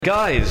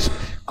Guys,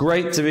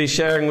 great to be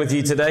sharing with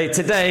you today.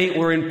 Today,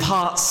 we're in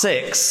part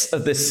 6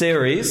 of this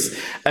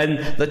series, and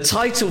the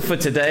title for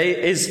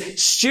today is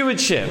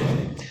Stewardship.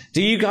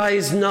 Do you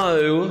guys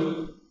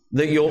know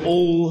that you're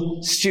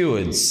all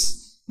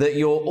stewards? That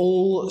you're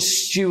all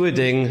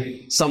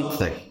stewarding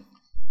something?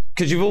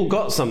 Because you've all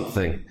got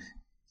something.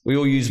 We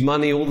all use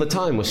money all the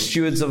time. We're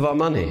stewards of our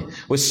money.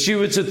 We're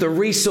stewards of the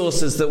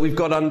resources that we've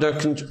got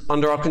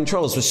under our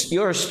controls.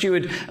 You're a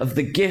steward of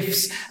the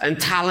gifts and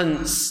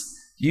talents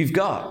you've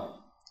got.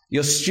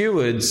 You're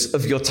stewards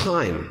of your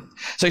time.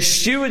 So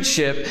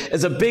stewardship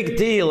is a big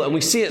deal, and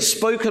we see it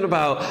spoken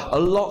about a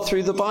lot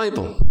through the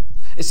Bible.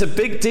 It's a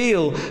big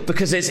deal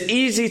because it's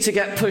easy to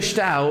get pushed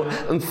out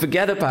and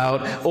forget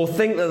about, or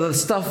think that the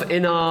stuff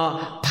in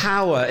our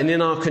power and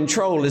in our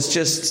control is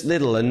just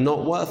little and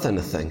not worth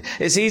anything.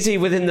 It's easy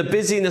within the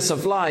busyness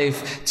of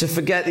life to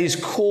forget these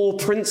core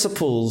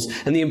principles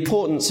and the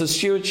importance of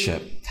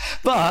stewardship.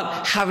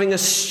 But having a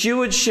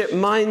stewardship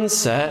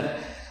mindset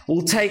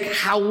will take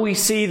how we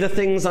see the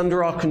things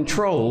under our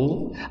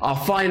control, our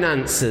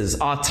finances,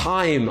 our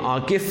time,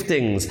 our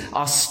giftings,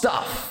 our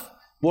stuff,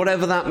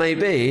 whatever that may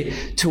be,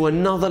 to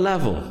another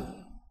level.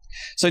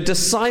 So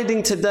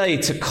deciding today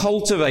to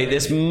cultivate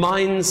this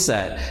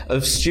mindset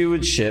of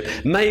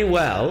stewardship may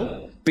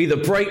well be the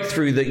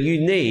breakthrough that you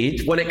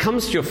need when it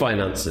comes to your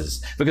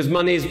finances, because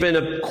money has been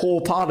a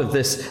core part of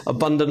this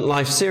Abundant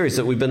Life series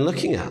that we've been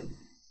looking at.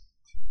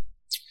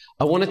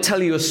 I want to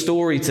tell you a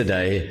story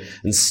today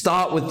and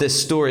start with this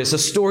story. It's a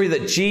story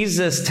that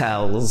Jesus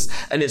tells,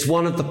 and it's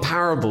one of the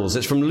parables.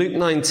 It's from Luke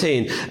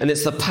 19, and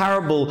it's the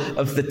parable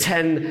of the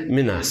 10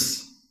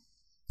 minas.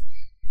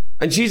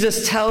 And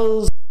Jesus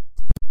tells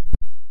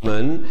we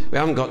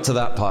haven't got to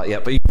that part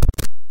yet, but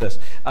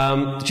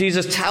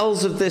Jesus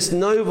tells of this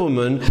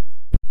nobleman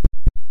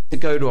to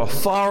go to a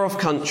far-off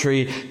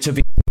country to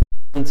be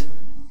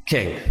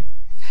king.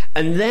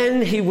 And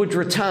then he would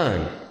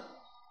return.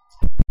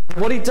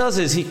 What he does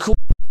is he calls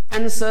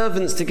 10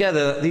 servants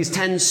together, these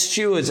 10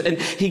 stewards, and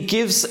he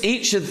gives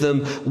each of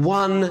them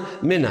 1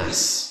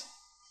 minas.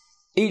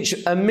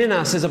 A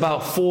minas is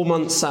about 4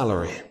 months'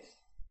 salary.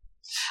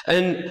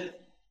 And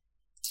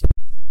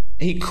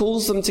he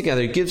calls them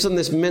together, he gives them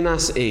this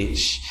minas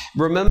each.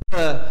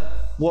 Remember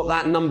what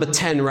that number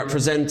 10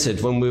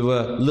 represented when we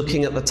were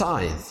looking at the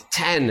tithe.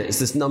 10 is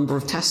this number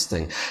of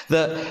testing.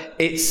 That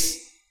it's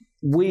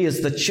we as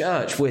the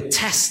church, we're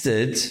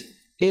tested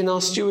in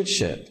our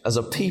stewardship as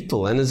a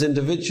people and as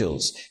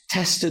individuals,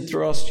 tested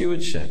through our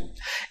stewardship.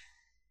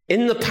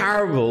 In the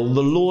parable,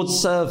 the Lord's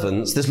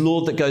servants, this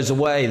Lord that goes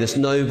away, this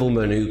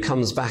nobleman who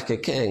comes back a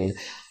king,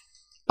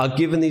 are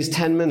given these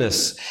 10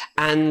 minas,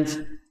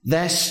 and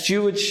their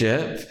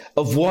stewardship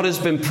of what has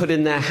been put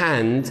in their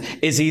hand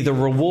is either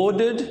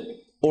rewarded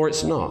or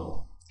it's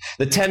not.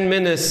 The 10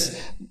 minas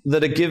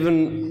that are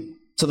given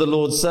to the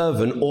Lord's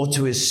servant or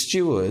to his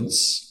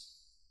stewards,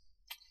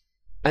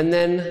 and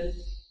then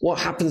what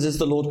happens is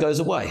the Lord goes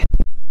away.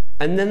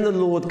 And then the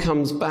Lord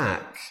comes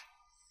back.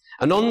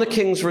 And on the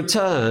king's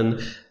return,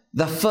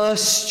 the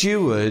first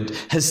steward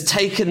has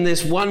taken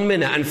this 1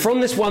 mina. And from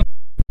this 1,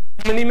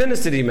 how many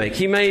minas did he make?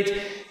 He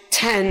made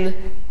 10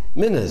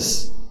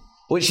 minas,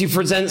 which he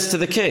presents to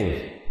the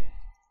king.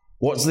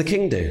 What does the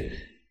king do?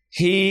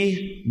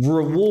 He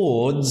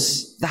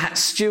rewards that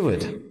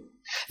steward.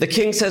 The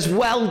king says,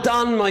 "Well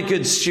done, my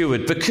good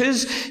steward,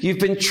 because you've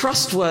been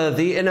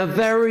trustworthy in a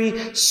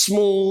very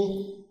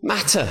small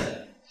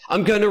matter.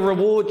 I'm going to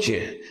reward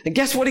you." And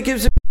guess what he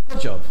gives him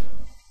charge of?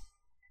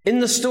 In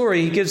the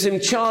story, he gives him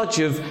charge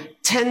of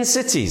 10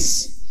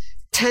 cities.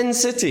 10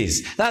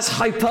 cities. That's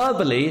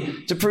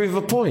hyperbole to prove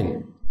a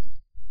point.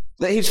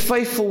 That he's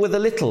faithful with a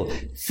little.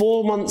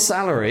 4 months'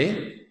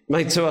 salary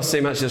made to us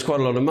seem actually there's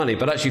quite a lot of money,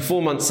 but actually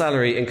 4 months'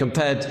 salary in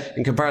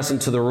comparison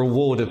to the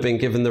reward of being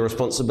given the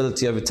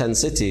responsibility over 10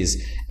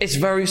 cities, it's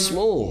very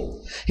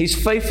small. He's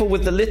faithful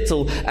with the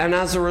little, and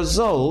as a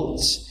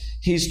result,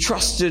 he's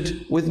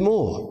trusted with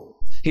more.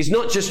 He's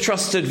not just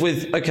trusted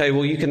with, okay,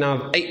 well, you can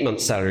have 8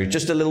 months' salary,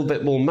 just a little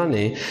bit more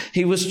money.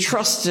 He was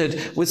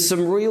trusted with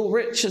some real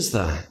riches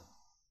there.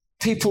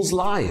 People's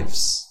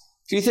lives.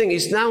 If you think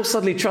he's now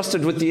suddenly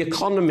trusted with the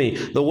economy,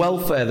 the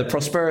welfare, the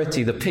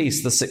prosperity, the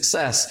peace, the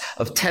success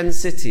of 10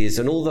 cities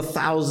and all the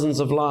thousands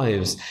of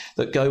lives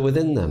that go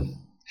within them.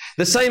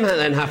 The same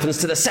then happens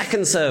to the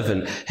second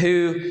servant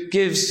who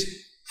gives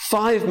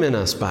 5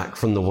 minas back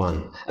from the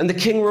 1. And the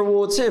king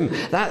rewards him.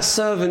 That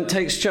servant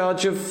takes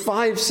charge of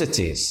 5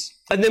 cities.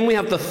 And then we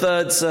have the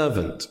third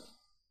servant.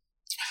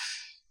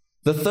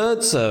 The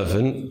third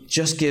servant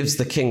just gives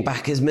the king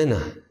back his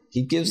mina.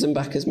 He gives him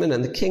back his mina,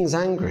 and the king's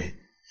angry.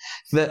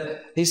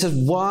 That he says,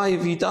 "Why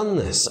have you done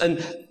this?"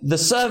 And the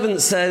servant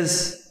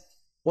says,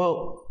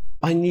 "Well,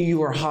 I knew you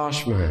were a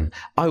harsh man.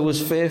 I was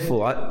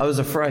fearful. I was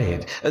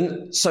afraid.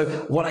 And so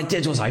what I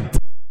did was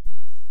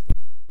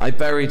I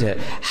buried it.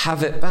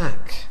 Have it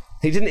back."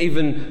 He didn't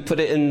even put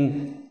it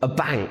in a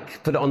bank,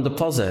 put it on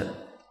deposit.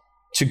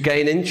 to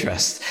gain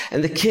interest.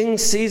 And the king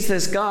sees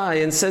this guy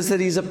and says that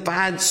he's a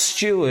bad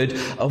steward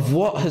of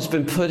what has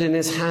been put in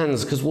his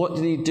hands. Because what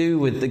did he do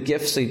with the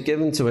gifts he'd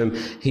given to him?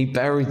 He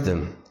buried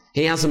them.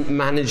 He hasn't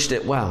managed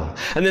it well.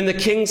 And then the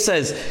king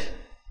says,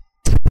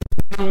 take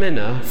 1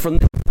 mina from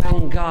the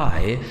wrong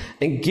guy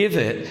and give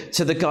it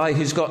to the guy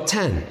who's got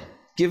 10.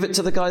 Give it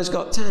to the guy who's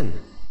got 10.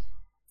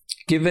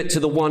 Give it to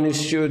the one who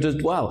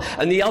stewarded well.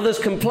 And the others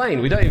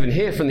complain. We don't even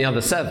hear from the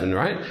other 7,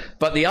 right?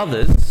 But the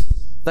others,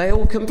 they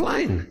all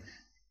complain.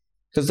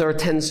 Because there are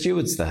 10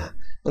 stewards there.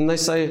 And they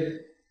say,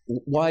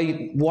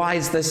 why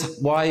is this?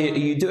 Why are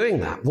you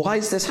doing that? Why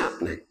is this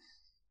happening?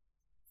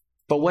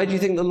 But where do you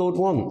think the Lord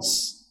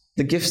wants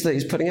the gifts that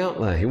he's putting out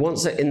there? He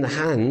wants it in the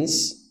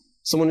hands of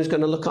someone who's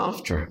going to look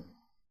after it.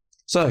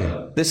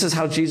 So, this is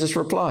how Jesus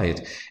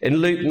replied. In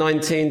Luke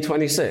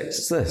 19:26,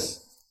 it's this.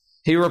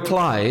 He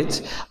replied,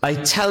 I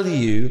tell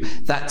you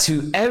that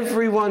to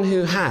everyone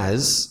who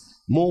has,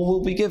 more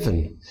will be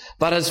given.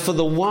 But as for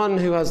the one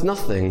who has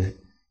nothing,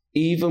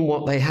 even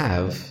what they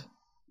have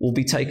will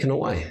be taken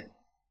away.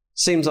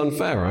 Seems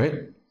unfair, right?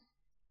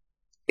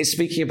 It's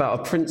speaking about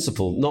a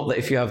principle, not that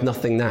if you have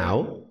nothing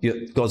now,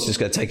 God's just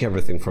going to take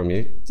everything from you.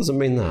 It doesn't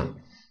mean that.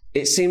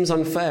 It seems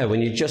unfair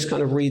when you just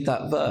kind of read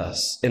that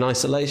verse in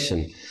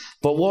isolation.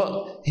 But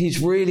what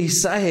he's really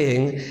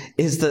saying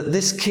is that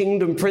this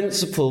kingdom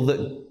principle,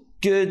 that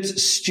good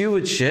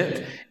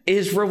stewardship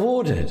is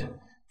rewarded.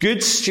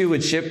 Good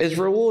stewardship is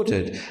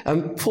rewarded.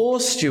 And poor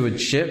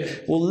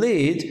stewardship will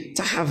lead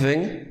to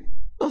having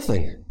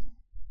nothing.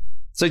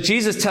 So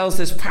Jesus tells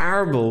this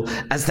parable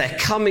as they're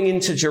coming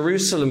into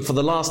Jerusalem for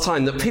the last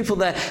time, that people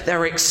there,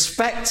 they're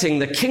expecting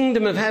the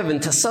kingdom of heaven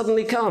to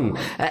suddenly come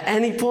at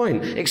any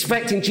point,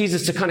 expecting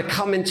Jesus to kind of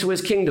come into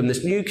his kingdom,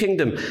 this new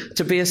kingdom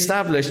to be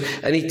established.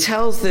 And he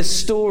tells this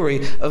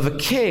story of a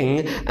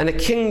king and a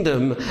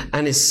kingdom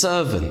and his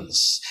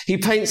servants. He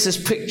paints this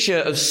picture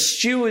of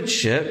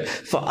stewardship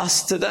for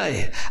us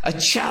today, a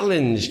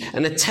challenge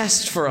and a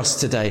test for us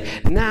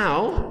today,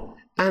 now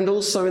and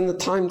also in the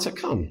time to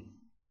come.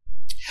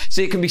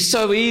 See, it can be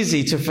so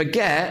easy to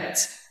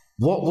forget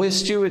what we're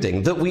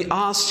stewarding, that we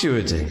are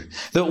stewarding,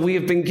 that we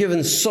have been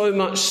given so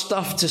much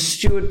stuff to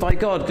steward by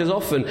God, because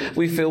often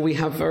we feel we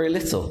have very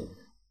little.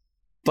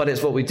 But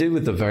it's what we do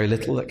with the very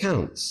little that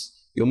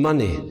counts. Your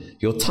money,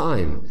 your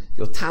time,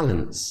 your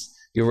talents,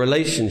 your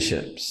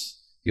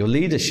relationships, your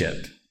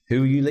leadership.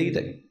 Who are you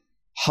leading?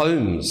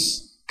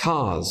 Homes,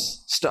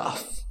 cars,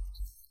 stuff.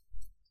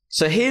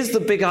 So here's the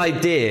big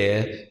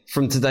idea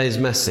from today's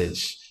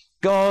message.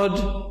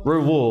 God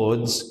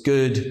rewards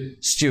good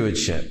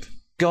stewardship.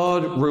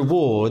 God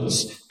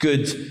rewards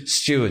good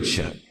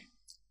stewardship.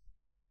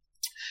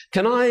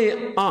 Can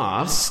I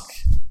ask,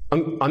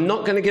 I'm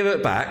not going to give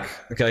it back,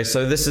 okay,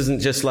 so this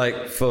isn't just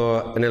like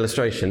for an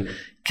illustration.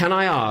 Can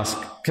I ask,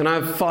 can I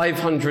have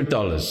 $500?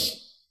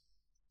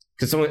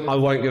 Because I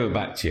won't give it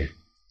back to you.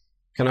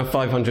 Can I have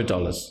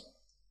 $500?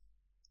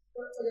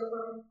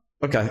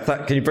 Okay,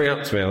 can you bring it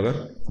up to me,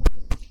 Olga?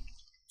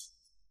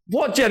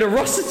 What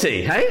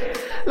generosity, hey?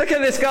 Look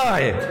at this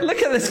guy.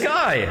 Look at this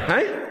guy,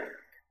 hey?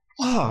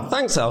 Wow,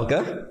 thanks,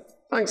 Olga.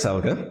 Thanks,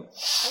 Olga.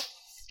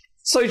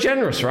 So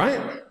generous,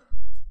 right?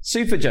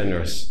 Super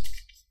generous.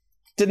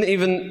 Didn't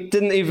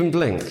even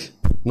blink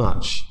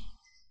much.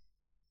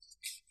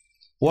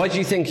 Why do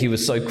you think he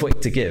was so quick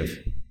to give?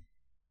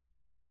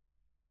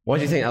 Why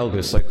do you think Olga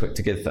was so quick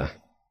to give there?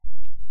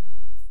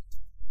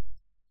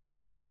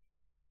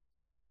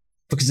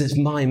 Because it's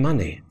my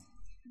money.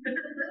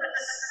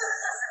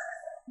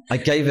 I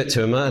gave it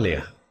to him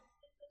earlier.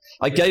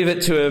 I gave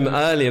it to him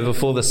earlier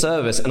before the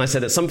service, and I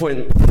said, at some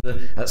point,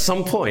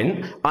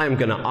 I am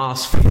going to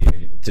ask for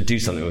you to do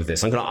something with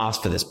this. I'm going to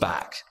ask for this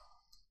back.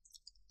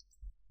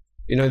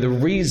 You know, the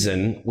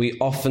reason we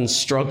often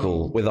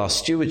struggle with our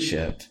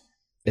stewardship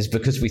is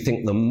because we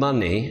think the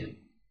money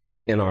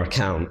in our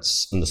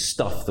accounts and the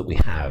stuff that we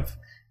have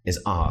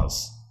is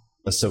ours.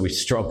 And so we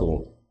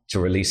struggle to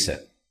release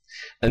it.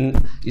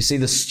 And you see,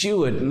 the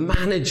steward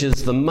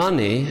manages the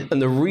money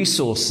and the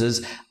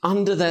resources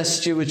under their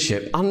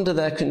stewardship, under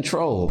their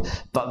control,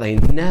 but they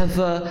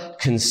never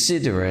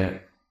consider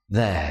it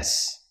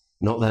theirs.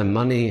 Not their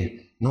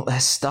money, not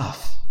their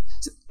stuff.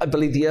 I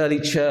believe the early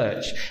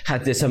church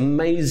had this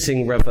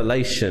amazing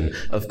revelation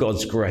of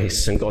God's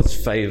grace and God's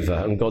favor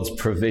and God's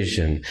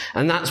provision.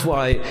 And that's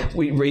why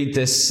we read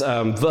this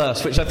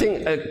verse, which I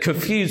think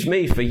confused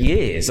me for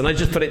years. And I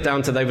just put it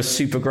down to they were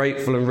super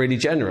grateful and really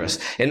generous.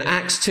 In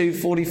Acts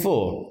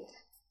 2:44.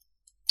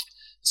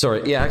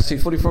 Acts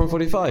 2:44 and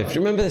 45. Do you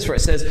remember this where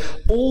it says,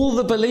 all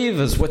the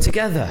believers were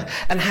together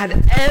and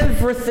had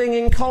everything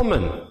in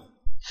common.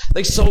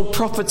 They sold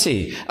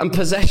property and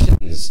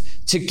possessions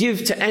to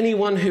give to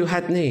anyone who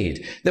had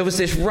need. There was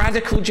this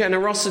radical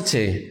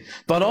generosity.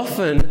 But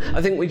often,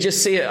 I think we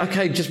just see it,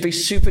 okay, just be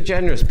super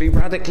generous, be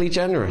radically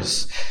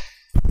generous.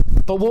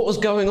 But what was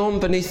going on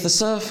beneath the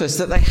surface?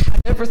 That they had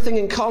everything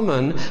in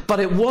common, but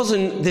it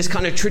wasn't this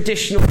kind of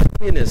traditional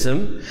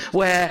communism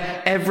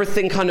where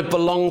everything kind of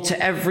belonged to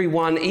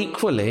everyone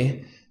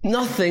equally.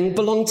 Nothing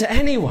belonged to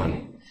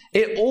anyone.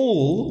 It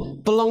all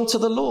belonged to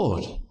the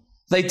Lord.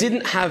 They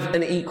didn't have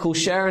an equal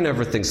share in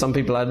everything. Some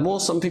people had more,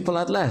 some people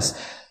had less.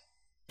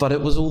 But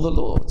it was all the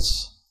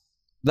Lord's.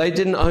 They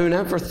didn't own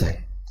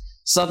everything.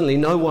 Suddenly,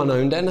 no one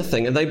owned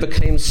anything, and they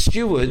became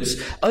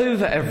stewards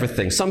over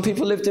everything. Some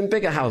people lived in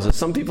bigger houses.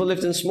 Some people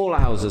lived in smaller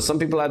houses. Some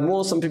people had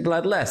more. Some people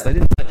had less. They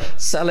didn't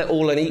sell it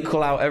all and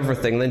equal out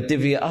everything and then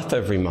divvy it up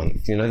every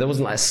month. There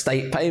wasn't like a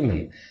state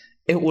payment.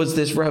 It was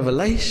this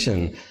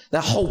revelation.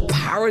 Their whole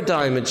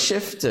paradigm had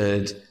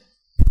shifted,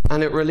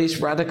 and it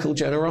released radical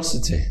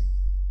generosity.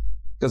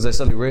 Because they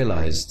suddenly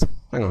realized,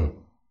 hang on,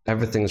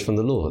 everything's from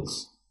the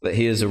Lord's, that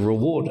he is a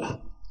rewarder.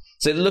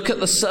 So look at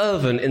the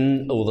servants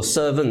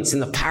in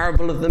the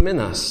parable of the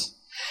minas.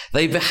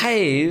 They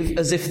behave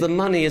as if the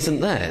money isn't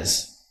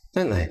theirs,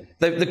 don't they?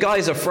 The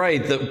guy's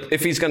afraid that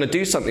if he's going to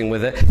do something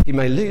with it, he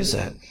may lose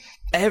it.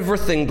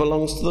 Everything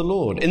belongs to the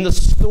Lord. In the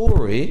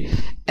story,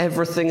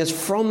 everything is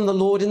from the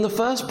Lord in the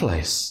first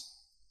place.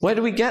 Where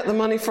do we get the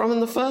money from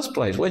in the first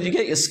place? Where do you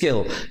get your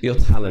skill, your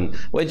talent?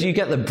 Where do you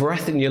get the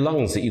breath in your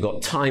lungs that you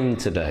got time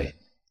today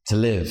to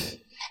live?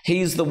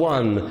 He's the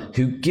one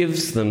who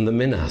gives them the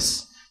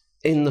minas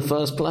in the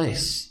first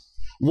place.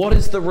 What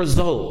is the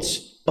result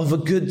of a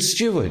good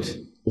steward,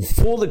 or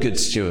for the good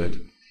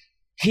steward?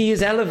 He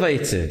is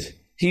elevated.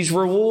 He's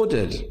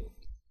rewarded.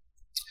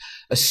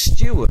 A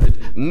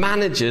steward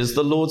manages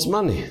the Lord's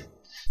money.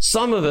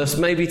 Some of us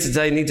maybe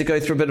today need to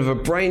go through a bit of a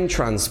brain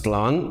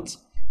transplant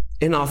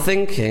in our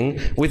thinking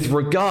with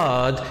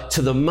regard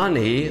to the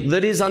money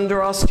that is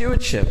under our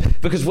stewardship.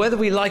 Because whether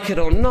we like it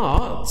or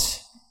not,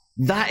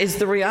 that is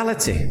the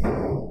reality.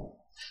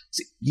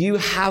 See, you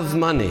have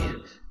money.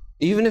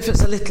 Even if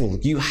it's a little,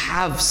 you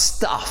have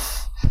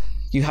stuff.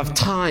 You have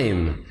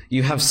time.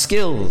 You have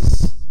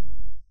skills.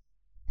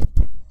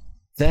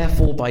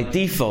 Therefore, by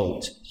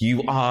default,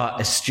 you are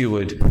a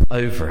steward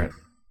over it.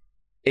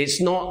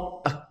 It's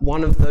not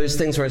one of those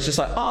things where it's just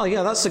like, oh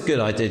yeah, that's a good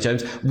idea,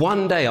 James.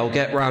 One day I'll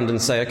get round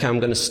and say, okay, I'm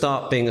going to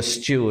start being a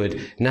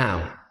steward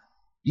now.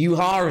 You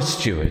are a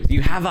steward.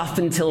 You have up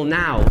until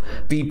now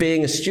been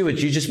being a steward.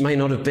 You just may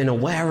not have been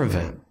aware of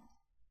it.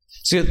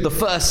 So the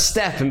first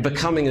step in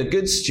becoming a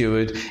good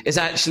steward is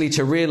actually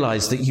to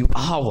realize that you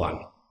are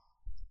one.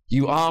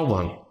 You are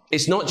one.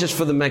 It's not just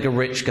for the mega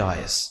rich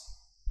guys.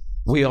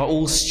 We are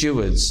all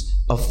stewards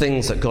of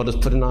things that God has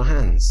put in our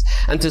hands.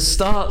 And to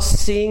start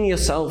seeing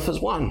yourself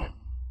as one.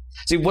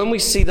 See, when we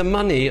see the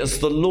money as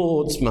the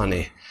Lord's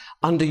money,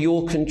 under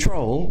your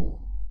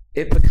control,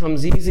 it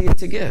becomes easier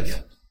to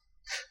give.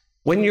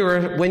 When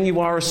you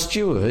are a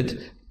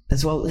steward,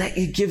 as well, let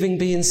your giving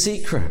be in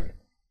secret.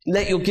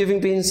 Let your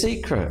giving be in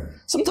secret.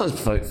 Sometimes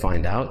folk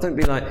find out. Don't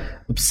be like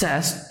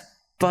obsessed,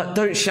 but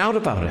don't shout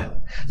about it.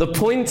 The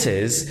point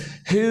is,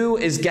 who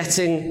is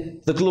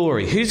getting the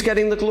glory? Who's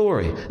getting the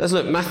glory? Let's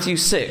look, Matthew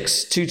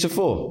 6,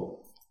 2-4.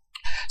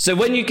 So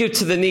when you give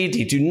to the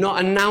needy, do not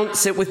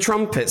announce it with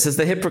trumpets as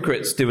the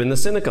hypocrites do in the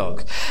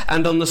synagogue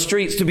and on the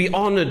streets to be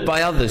honored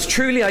by others.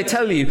 Truly, I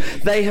tell you,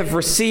 they have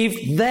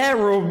received their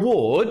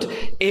reward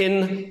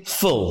in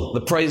full,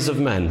 the praise of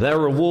men, their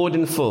reward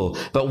in full.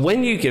 But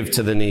when you give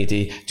to the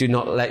needy, do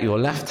not let your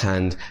left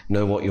hand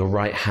know what your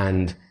right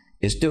hand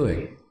is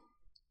doing,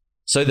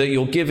 so that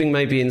your giving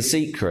may be in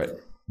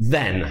secret.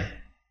 Then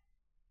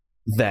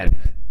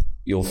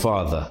your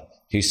Father,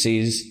 who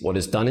sees what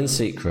is done in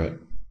secret,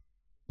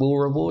 will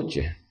reward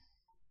you.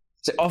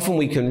 So often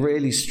we can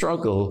really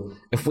struggle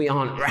if we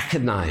aren't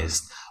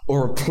recognized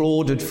or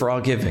applauded for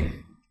our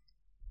giving.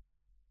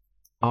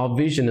 Our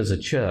vision as a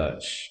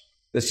church,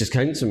 this just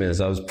came to me as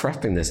I was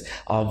prepping this,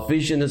 our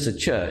vision as a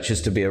church is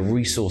to be a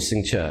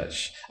resourcing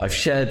church. I've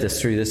shared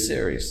this through this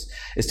series.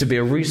 It's to be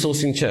a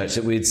resourcing church,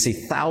 that we'd see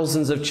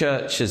thousands of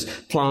churches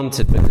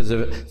planted because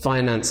of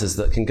finances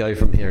that can go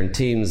from here, and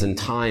teams and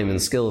time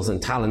and skills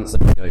and talents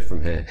that can go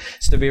from here.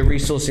 It's to be a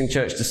resourcing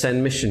church to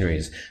send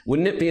missionaries.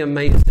 Wouldn't it be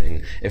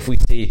amazing if we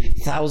see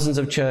thousands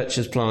of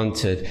churches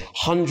planted,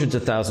 hundreds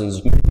of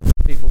thousands, millions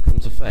of people come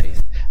to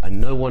faith,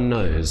 and no one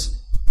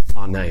knows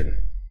our name?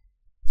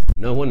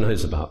 No one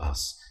knows about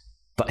us,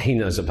 but he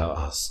knows about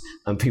us,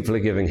 and people are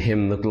giving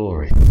him the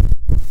glory.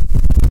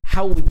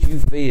 How would you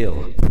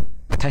feel,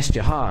 test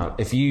your heart,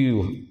 if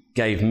you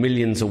gave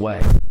millions away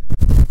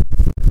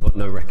and got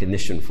no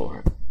recognition for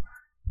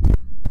it?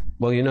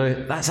 Well,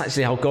 that's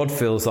actually how God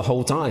feels the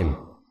whole time,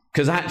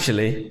 because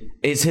actually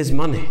it's his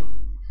money.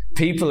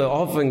 People are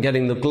often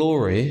getting the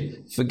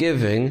glory for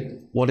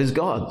giving what is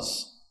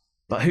God's.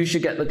 But who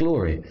should get the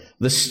glory?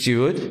 The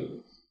steward,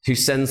 who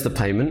sends the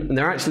payment, and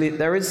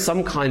there is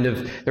some kind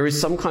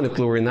of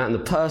glory in that, and the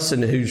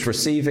person who's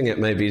receiving it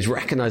maybe is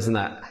recognizing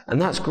that,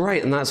 and that's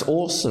great and that's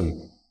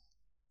awesome.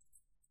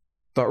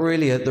 But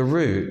really, at the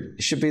root,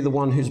 it should be the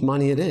one whose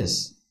money it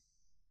is.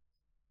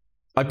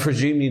 I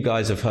presume you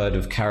guys have heard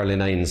of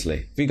Carolyn Ainsley.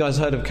 Have you guys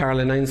heard of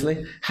Carolyn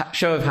Ainsley?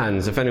 Show of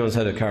hands if anyone's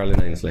heard of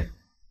Carolyn Ainsley.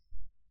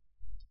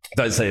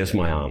 Don't say it's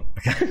my aunt.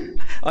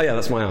 Oh yeah,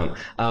 that's my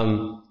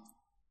aunt.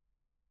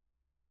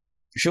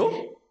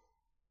 Sure?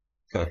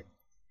 Okay.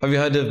 Have you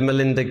heard of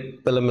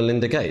Bill and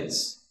Melinda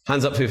Gates?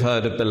 Hands up who've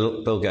heard of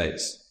Bill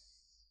Gates.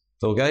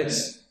 Bill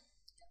Gates?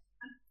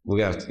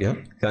 Yeah?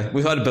 Okay.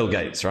 We've heard of Bill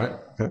Gates, right?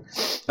 Okay.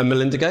 And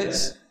Melinda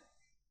Gates?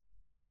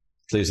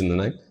 Clues in the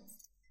name.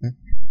 Okay.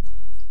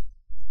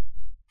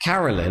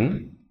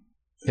 Carolyn,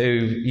 who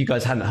you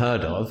guys hadn't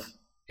heard of,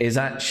 is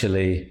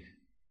actually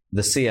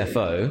the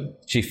CFO,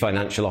 Chief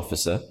Financial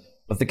Officer,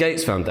 of the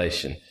Gates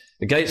Foundation.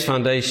 The Gates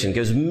Foundation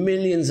gives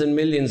millions and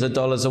millions of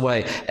dollars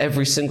away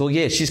every single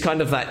year. She's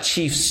kind of that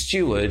chief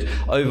steward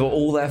over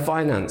all their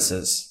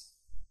finances.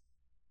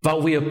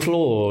 But we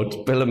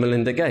applaud Bill and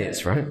Melinda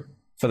Gates, right,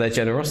 for their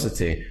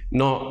generosity,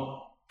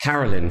 not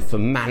Carolyn for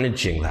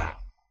managing that.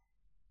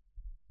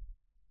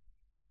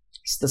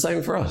 It's the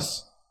same for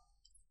us.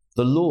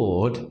 The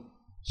Lord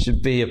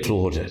should be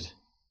applauded,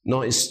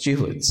 not his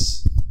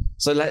stewards.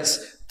 So let's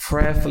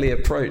prayerfully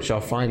approach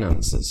our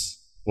finances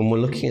when we're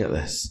looking at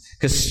this.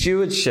 Because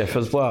stewardship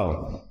as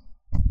well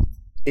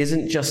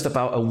isn't just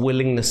about a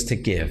willingness to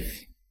give.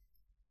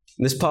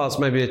 This part's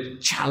maybe a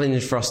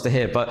challenge for us to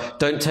hear, but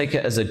don't take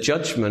it as a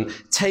judgment.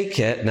 Take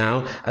it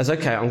now as,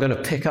 okay, I'm going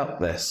to pick up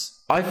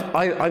this.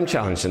 I'm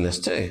challenged in this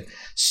too.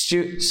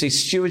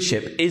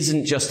 Stewardship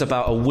isn't just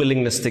about a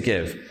willingness to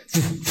give.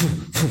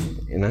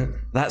 You know,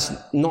 that's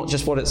not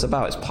just what it's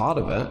about. It's part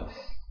of it.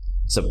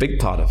 It's a big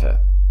part of it.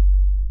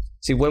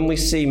 See, when we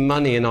see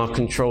money in our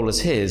control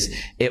as his,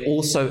 it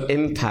also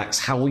impacts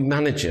how we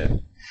manage it,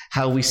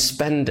 how we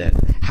spend it,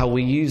 how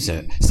we use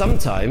it.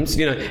 Sometimes,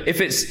 you know, if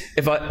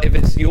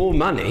it's your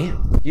money,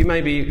 you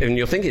may be, and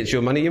you're thinking it's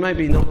your money, you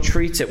maybe not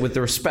treat it with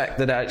the respect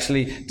that it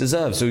actually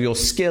deserves, or your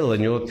skill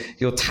and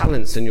your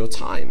talents and your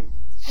time.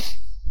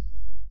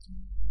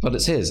 But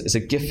it's his. It's a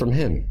gift from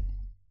him.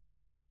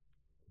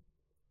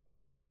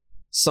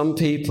 Some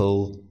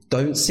people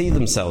don't see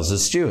themselves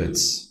as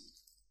stewards.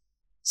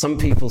 Some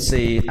people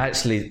see,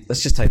 actually,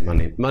 let's just take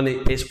money.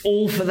 Money, it's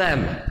all for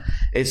them.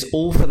 It's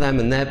all for them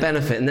and their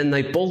benefit. And then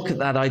they balk at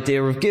that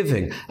idea of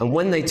giving. And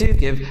when they do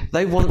give,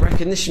 they want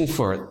recognition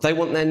for it. They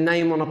want their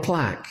name on a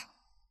plaque.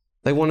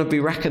 They want to be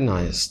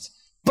recognized.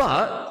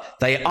 But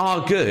they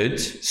are good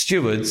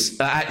stewards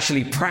at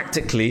actually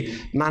practically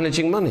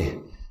managing money.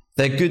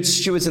 They're good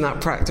stewards in that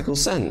practical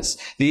sense.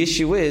 The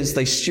issue is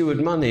they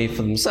steward money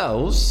for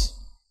themselves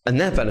and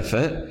their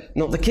benefit,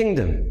 not the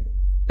kingdom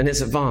and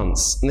its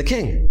advance and the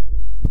king.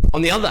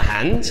 On the other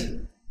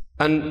hand,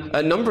 and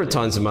a number of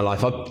times in my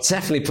life, I've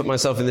definitely put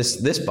myself in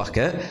this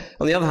bucket.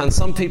 On the other hand,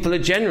 some people are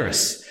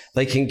generous.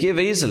 They can give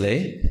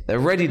easily. They're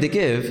ready to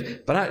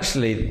give, but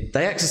actually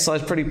they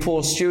exercise pretty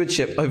poor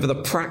stewardship over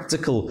the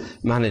practical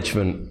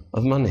management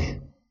of money.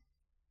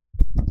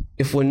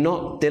 If we're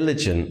not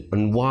diligent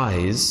and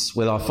wise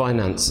with our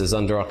finances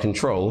under our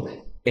control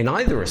in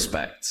either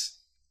respect,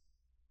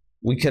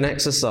 we can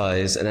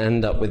exercise and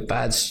end up with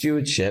bad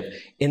stewardship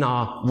in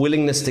our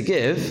willingness to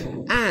give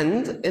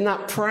and in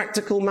that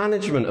practical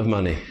management of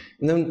money.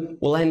 And then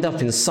we'll end up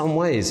in some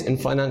ways in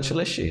financial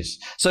issues.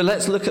 So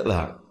let's look at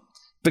that,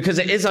 because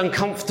it is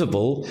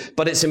uncomfortable,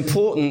 but it's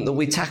important that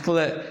we tackle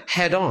it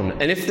head on.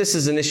 And if this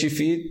is an issue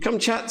for you, come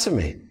chat to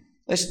me.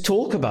 Let's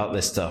talk about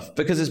this stuff,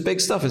 because it's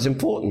big stuff. It's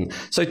important.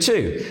 So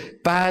 2,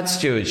 bad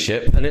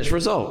stewardship and its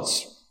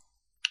results.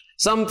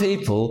 Some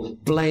people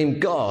blame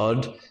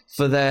God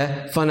for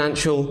their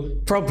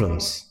financial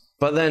problems,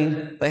 but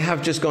then they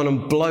have just gone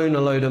and blown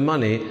a load of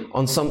money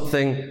on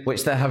something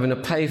which they're having to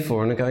pay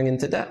for and are going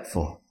into debt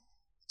for.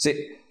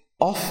 See,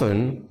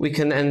 often we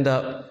can end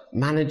up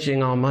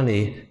managing our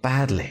money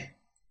badly.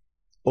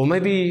 Or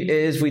maybe it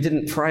is we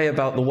didn't pray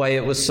about the way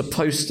it was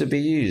supposed to be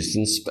used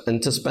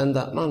and to spend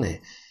that money.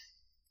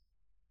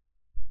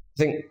 I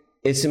think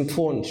it's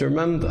important to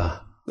remember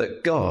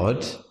that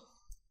God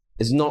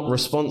is not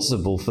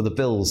responsible for the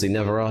bills he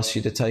never asked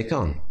you to take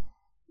on.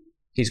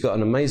 He's got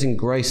an amazing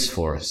grace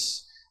for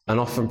us and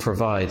often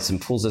provides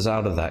and pulls us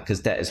out of that, because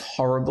debt is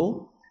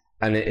horrible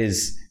and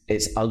it's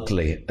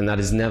ugly, and that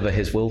is never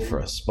his will for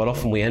us. But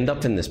often we end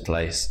up in this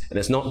place and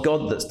it's not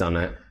God that's done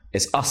it,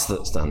 it's us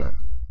that's done it.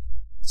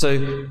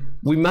 So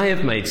we may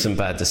have made some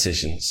bad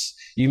decisions.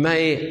 You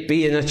may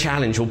be in a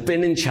challenge or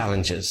been in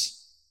challenges,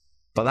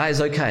 but that is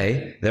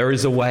okay. There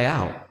is a way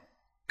out.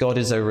 God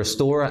is a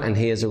restorer and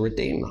he is a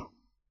redeemer.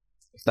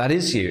 If that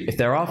is you, if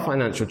there are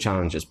financial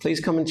challenges,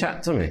 please come and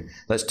chat to me.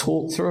 Let's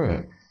talk through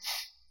it.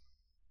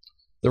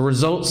 The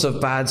results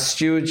of bad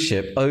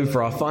stewardship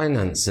over our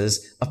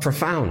finances are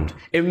profound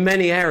in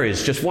many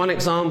areas. Just one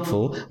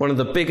example, one of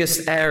the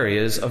biggest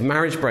areas of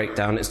marriage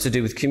breakdown is to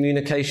do with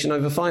communication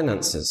over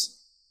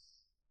finances.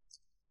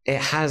 It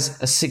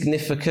has a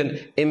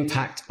significant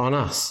impact on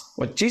us.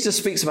 Well, Jesus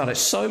speaks about it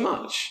so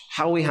much,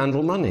 how we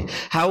handle money.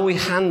 How we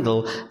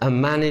handle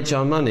and manage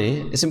our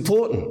money is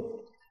important.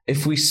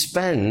 If we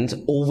spend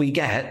all we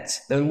get,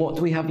 then what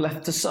do we have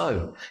left to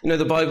sow? You know,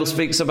 the Bible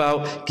speaks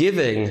about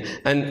giving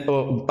and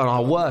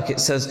our work. It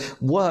says,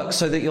 work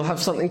so that you'll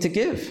have something to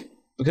give.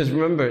 Because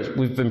remember,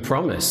 we've been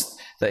promised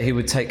that he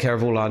would take care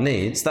of all our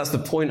needs. That's the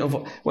point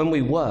of when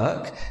we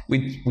work,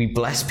 we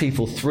bless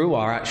people through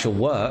our actual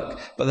work,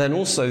 but then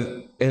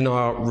also in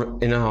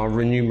our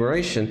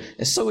remuneration,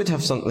 is so we'd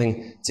have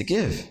something to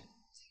give.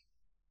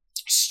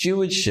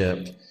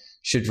 Stewardship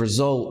should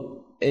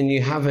result in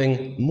you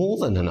having more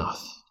than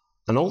enough.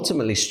 And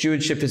ultimately,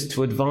 stewardship is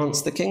to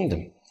advance the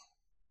kingdom.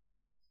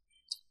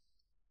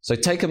 So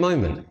take a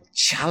moment,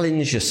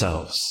 challenge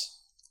yourselves.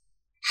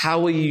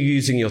 How are you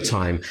using your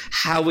time?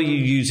 How are you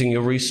using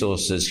your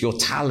resources, your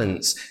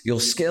talents, your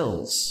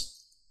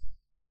skills?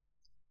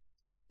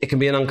 It can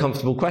be an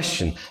uncomfortable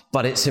question,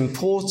 but it's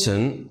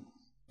important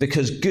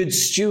because good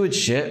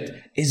stewardship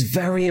is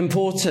very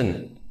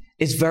important.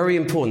 It's very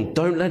important.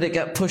 Don't let it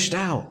get pushed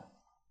out.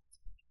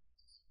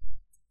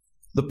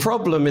 The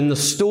problem in the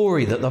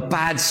story that the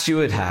bad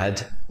steward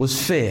had was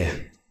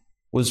fear.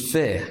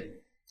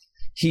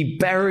 He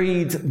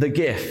buried the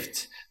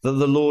gift that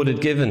the Lord had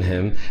given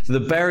him. He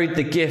buried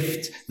the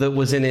gift that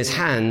was in his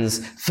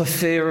hands for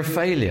fear of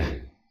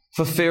failure,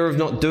 for fear of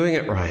not doing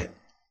it right.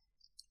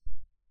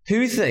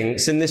 Who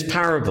thinks in this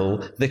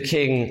parable the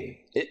king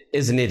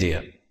is an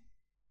idiot?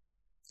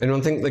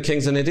 Anyone think the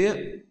king's an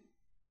idiot?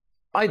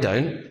 I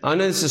don't. I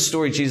know this is a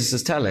story Jesus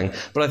is telling,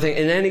 but I think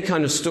in any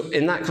kind of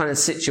in that kind of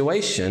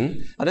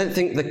situation, I don't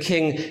think the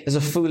king is a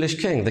foolish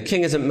king. The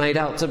king isn't made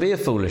out to be a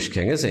foolish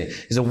king, is he?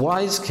 He's a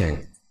wise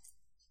king.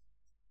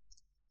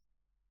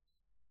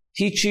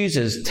 He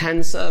chooses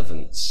 10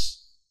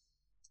 servants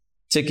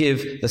to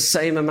give the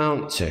same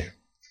amount to,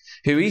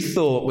 who he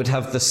thought would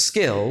have the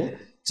skill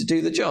to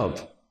do the job,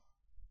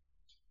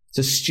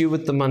 to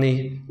steward the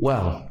money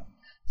well.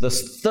 The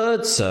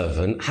third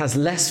servant has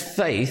less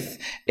faith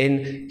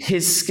in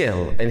his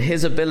skill and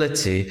his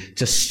ability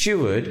to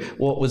steward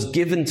what was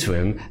given to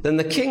him than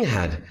the king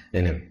had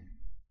in him.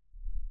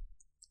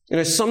 You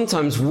know,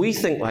 sometimes we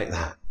think like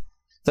that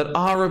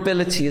our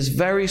ability is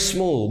very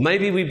small.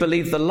 Maybe we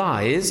believe the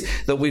lies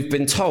that we've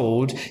been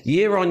told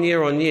year on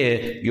year on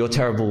year. You're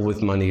terrible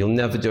with money. You'll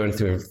never do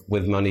anything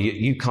with money.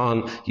 You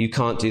can't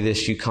do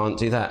this. You can't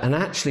do that. And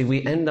actually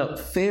we end up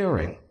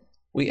fearing.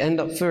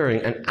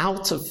 And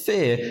out of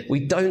fear, we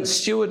don't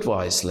steward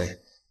wisely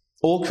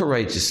or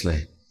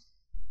courageously.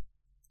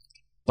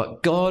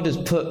 But God has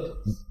put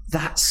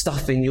that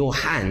stuff in your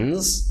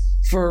hands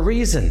for a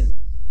reason.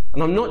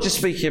 And I'm not just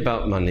speaking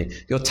about money,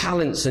 your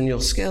talents and your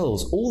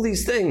skills, all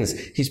these things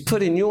he's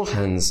put in your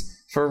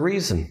hands for a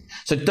reason.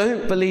 So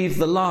don't believe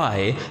the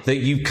lie that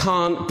you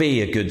can't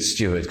be a good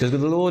steward, because the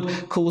Lord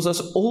calls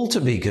us all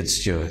to be good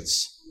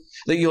stewards.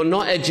 That you're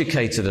not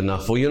educated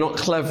enough or you're not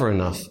clever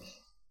enough.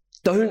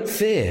 Don't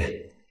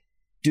fear.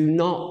 Do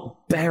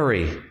not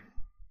bury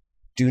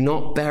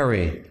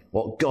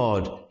what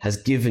God has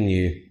given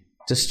you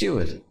to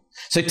steward.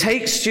 So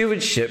take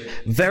stewardship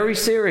very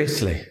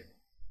seriously.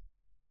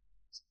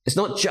 It's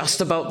not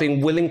just about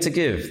being willing to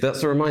give.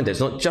 That's a reminder.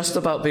 It's not just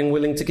about being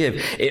willing to give.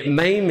 It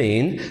may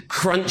mean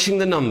crunching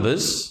the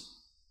numbers,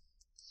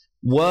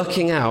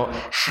 working out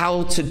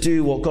how to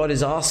do what God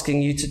is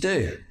asking you to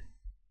do.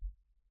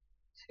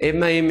 It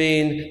may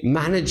mean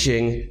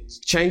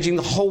changing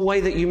the whole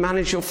way that you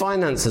manage your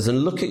finances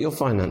and look at your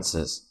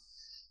finances.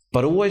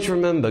 But always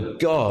remember,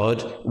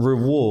 God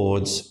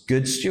rewards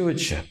good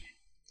stewardship.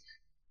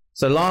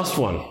 So last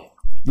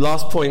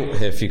point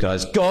here for you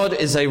guys. God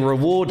is a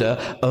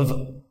rewarder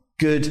of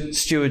good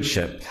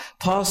stewardship.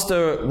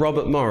 Pastor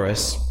Robert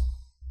Morris,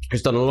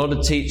 who's done a lot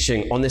of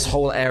teaching on this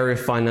whole area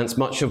of finance,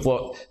 much of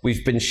what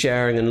we've been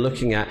sharing and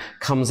looking at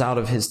comes out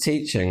of his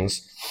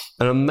teachings.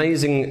 An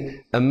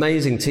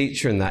amazing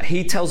teacher in that.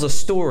 He tells a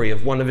story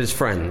of one of his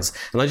friends.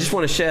 And I just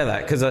want to share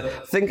that because I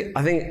think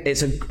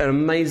it's an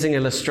amazing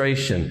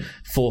illustration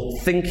for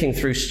thinking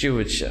through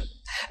stewardship.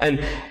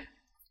 And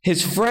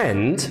his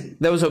friend,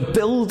 there was a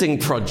building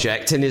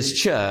project in his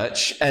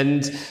church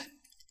and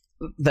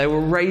they were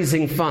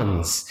raising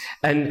funds.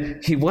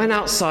 And he went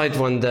outside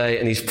one day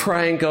and he's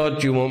praying, God,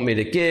 do you want me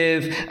to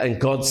give? And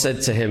God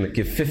said to him,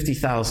 give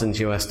 $50,000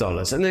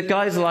 US. And the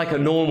guy's like a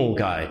normal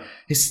guy.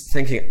 He's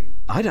thinking,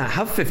 I don't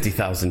have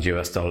 $50,000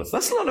 US.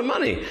 That's a lot of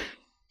money.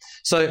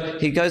 So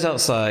he goes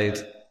outside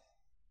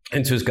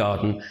into his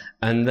garden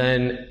and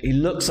then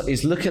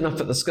he's looking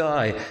up at the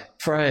sky,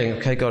 praying,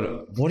 okay,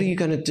 God, what are you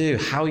going to do?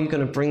 How are you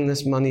going to bring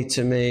this money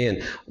to me?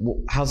 And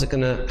how's it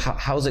going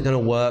to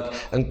work?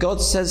 And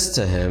God says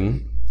to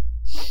him,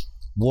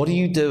 what are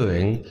you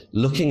doing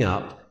looking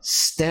up,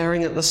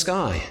 staring at the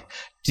sky?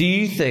 Do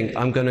you think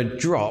I'm going to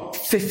drop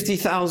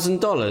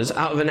 $50,000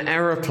 out of an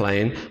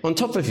aeroplane on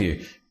top of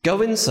you?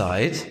 Go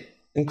inside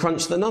and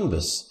crunch the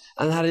numbers.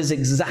 And that is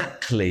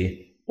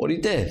exactly what he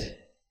did.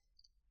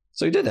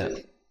 So he did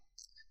it.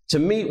 To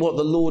meet what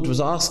the Lord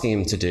was asking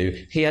him to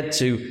do, he had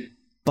to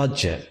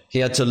budget. He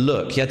had to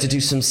look. He had to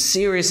do some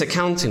serious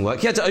accounting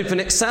work. He had to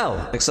open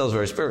Excel. Excel's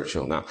very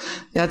spiritual now.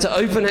 He had to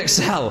open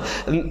Excel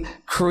and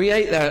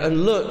create that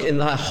and look in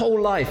their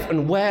whole life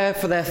and where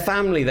for their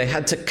family they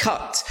had to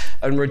cut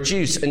and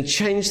reduce and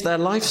change their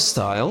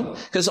lifestyle.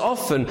 Because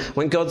often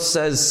when God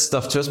says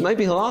stuff to us,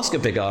 maybe he'll ask a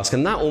big ask,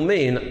 and that will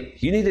mean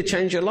you need to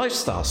change your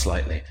lifestyle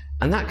slightly.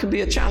 And that can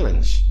be a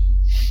challenge.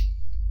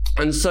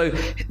 And so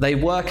they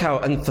work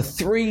out, and for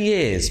 3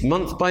 years,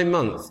 month by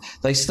month,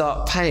 they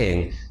start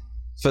paying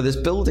for this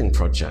building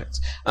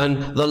project.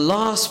 And the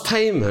last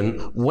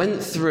payment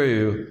went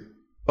through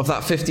of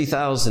that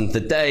 50,000 the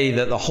day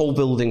that the whole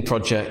building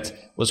project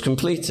was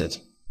completed.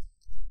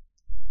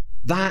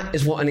 That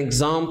is what an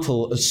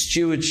example of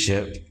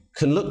stewardship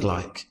can look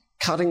like.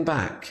 Cutting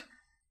back,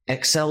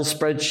 Excel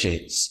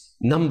spreadsheets,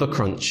 number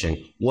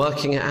crunching,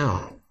 working it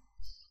out.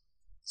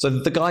 So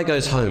the guy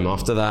goes home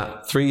after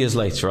that, 3 years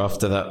later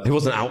after that. He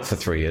wasn't out for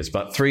 3 years,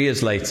 but 3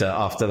 years later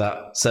after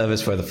that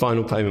service where the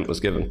final payment was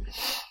given.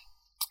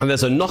 And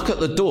there's a knock at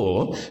the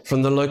door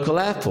from the local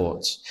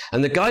airport.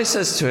 And the guy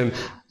says to him,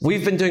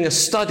 we've been doing a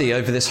study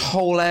over this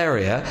whole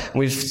area. And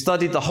we've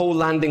studied the whole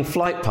landing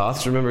flight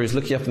paths. Remember, he's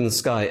looking up in the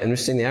sky and we've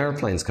seen the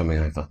aeroplanes coming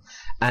over.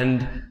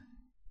 And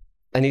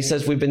he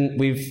says,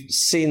 we've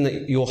seen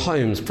that your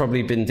home's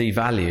probably been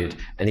devalued.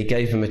 And he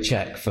gave him a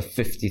check for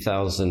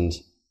 $50,000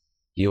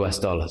 US.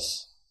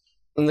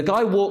 And the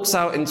guy walks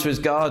out into his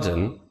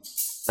garden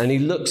and he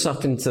looks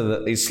up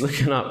he's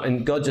looking up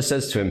and God just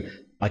says to him,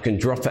 I can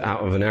drop it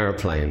out of an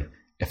aeroplane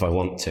if I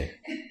want to.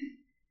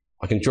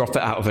 I can drop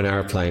it out of an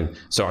aeroplane.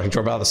 So I can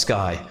drop it out of the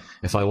sky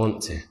if I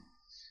want to.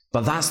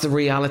 But that's the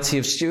reality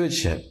of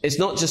stewardship. It's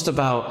not just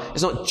about,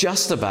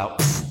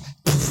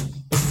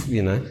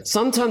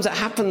 Sometimes it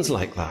happens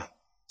like that.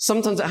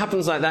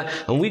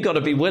 And we've got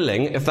to be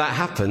willing, if that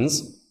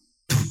happens,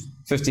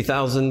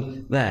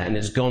 50,000 there, and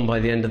it's gone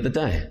by the end of the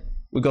day.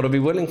 We've got to be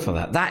willing for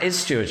that. That is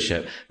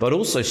stewardship. But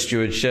also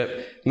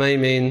stewardship may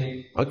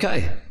mean,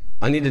 okay,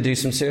 I need to do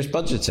some serious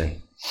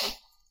budgeting.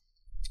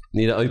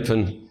 Need to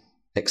open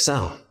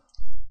Excel.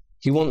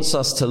 He wants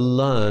us to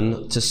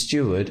learn to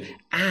steward,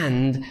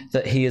 and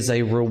that he is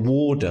a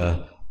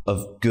rewarder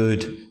of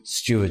good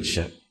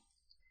stewardship.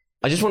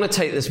 I just want to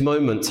take this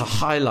moment to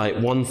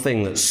highlight one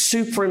thing that's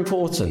super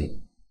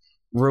important.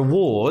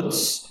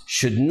 Rewards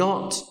should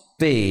not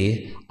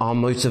be our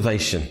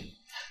motivation.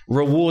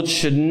 Rewards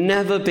should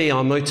never be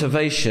our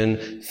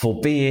motivation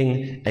for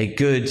being a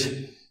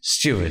good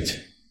steward.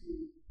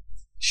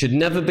 Should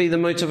never be the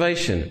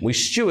motivation. We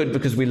steward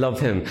because we love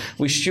him.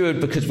 We steward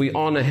because we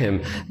honor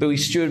him. But we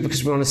steward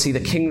because we want to see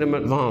the kingdom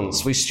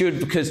advance. We steward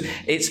because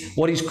it's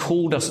what he's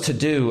called us to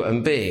do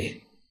and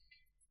be.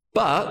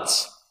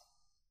 But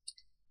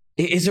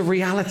it is a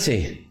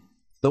reality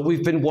that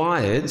we've been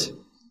wired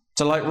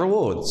to like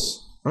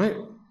rewards, right?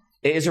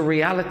 It is a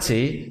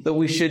reality that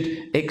we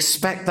should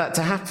expect that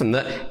to happen,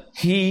 that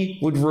he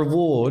would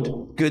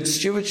reward good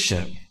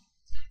stewardship.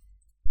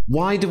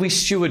 Why do we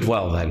steward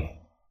well then?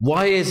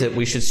 Why is it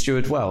we should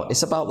steward well?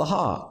 It's about the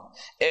heart.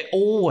 It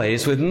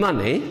always, with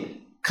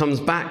money, comes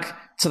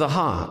back to the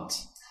heart.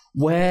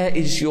 Where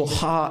is your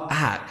heart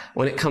at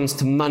when it comes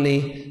to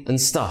money and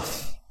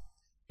stuff?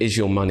 Is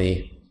your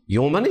money,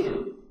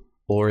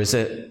 or is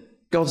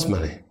it God's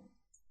money?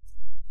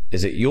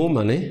 Is it your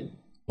money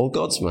or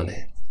God's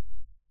money?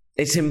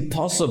 It's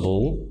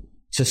impossible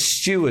to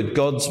steward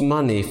God's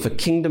money for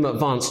kingdom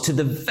advance to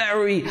the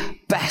very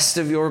best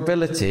of your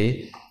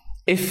ability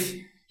if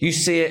you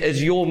see it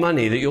as your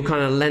money that you're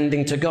kind of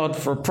lending to God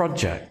for a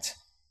project.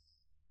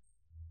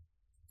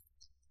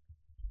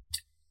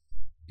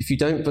 If you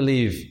don't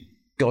believe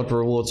God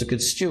rewards a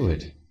good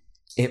steward,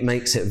 it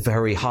makes it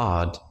very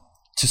hard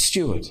to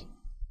steward.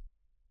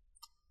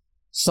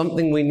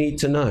 Something we need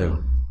to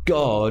know.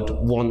 God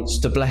wants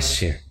to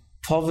bless you.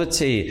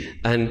 Poverty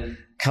and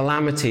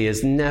calamity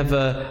is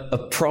never a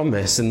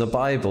promise in the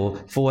Bible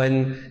for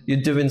when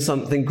you're doing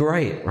something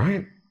great,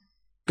 right?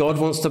 God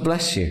wants to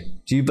bless you.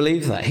 Do you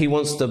believe that? He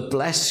wants to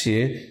bless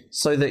you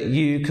so that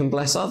you can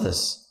bless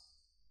others.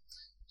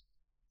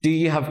 Do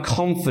you have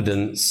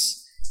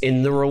confidence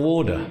in the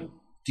rewarder?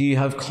 Do you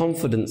have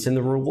confidence in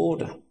the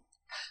rewarder?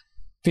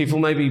 People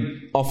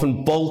maybe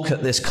often balk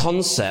at this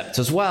concept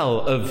as well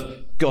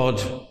of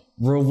God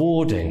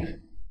rewarding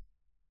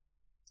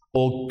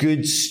or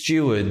good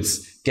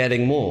stewards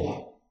getting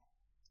more.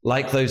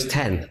 Like those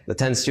 10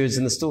 stewards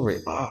in the story.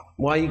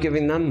 Why are you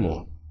giving them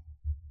more?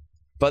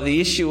 But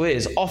the issue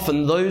is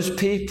often those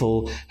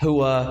people who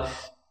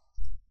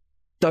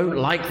don't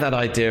like that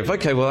idea of,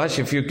 okay, well,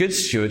 actually, if you're a good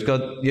steward,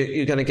 God,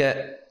 you're going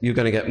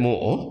to get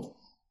more.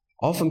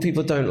 Often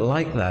people don't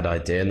like that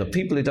idea, and the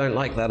people who don't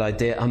like that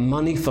idea are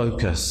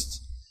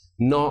money-focused,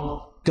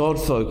 not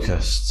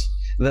God-focused.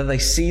 That they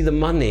see the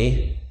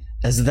money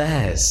as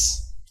theirs.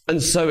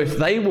 And so if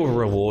they were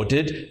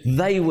rewarded,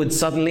 they would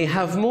suddenly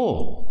have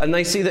more. And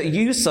they see that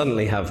you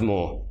suddenly have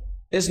more.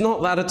 It's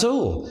not that at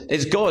all.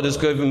 It's God has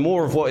given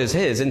more of what is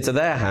his into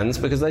their hands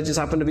because they just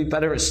happen to be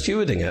better at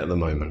stewarding it at the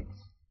moment.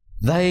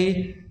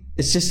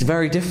 It's just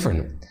very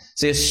different.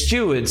 See, a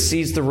steward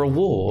sees the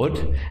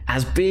reward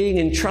as being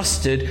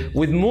entrusted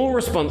with more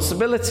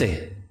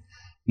responsibility,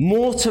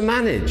 more to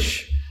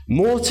manage,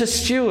 more to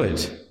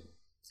steward.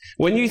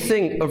 When you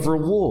think of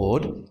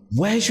reward,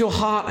 where's your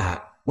heart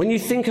at? When you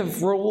think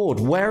of reward,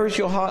 where is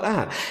your heart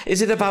at?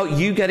 Is it about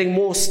you getting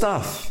more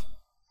stuff?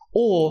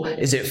 Or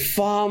is it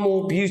far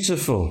more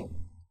beautiful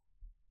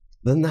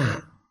than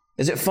that?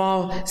 Is it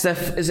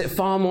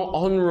far more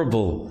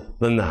honorable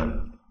than that?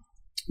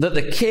 That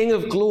the King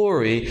of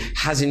Glory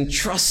has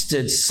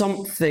entrusted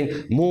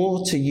something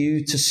more to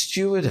you to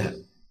steward it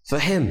for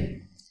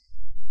him.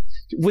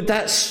 Would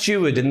that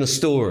steward in the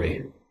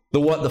story,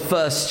 The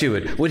first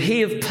steward, would he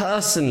have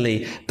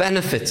personally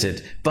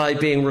benefited by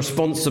being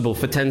responsible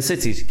for 10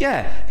 cities?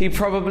 Yeah, he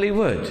probably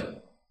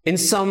would. In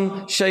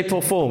some shape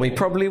or form, he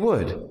probably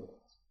would.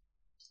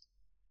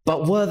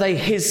 But were they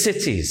his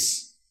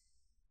cities?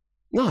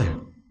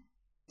 No.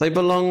 They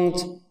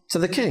belonged to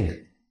the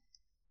king.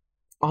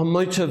 Our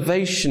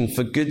motivation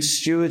for good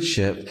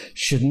stewardship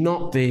should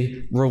not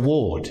be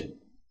reward,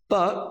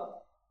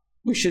 but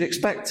we should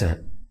expect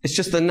it. It's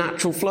just the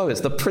natural flow.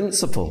 It's the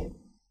principle.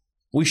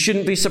 We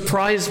shouldn't be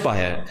surprised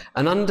by it,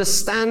 and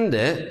understand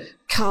it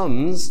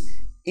comes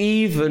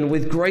even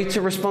with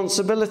greater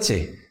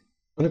responsibility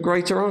and a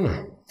greater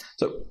honor.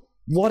 So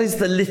what is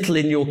the little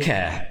in your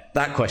care?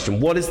 That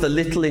question. What is the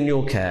little in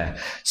your care?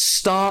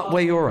 Start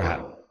where you're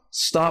at.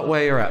 Start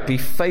where you're at. Be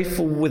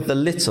faithful with the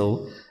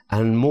little,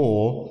 and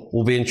more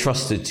will be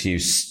entrusted to you.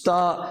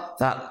 Start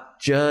that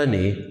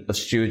journey of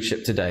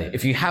stewardship today.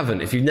 If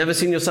you've never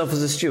seen yourself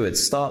as a steward,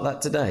 start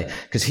that today,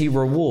 because he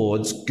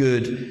rewards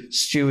good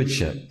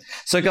stewardship.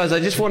 So guys, I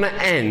just want to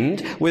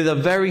end with a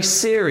very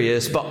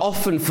serious but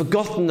often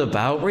forgotten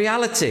about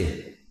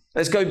reality.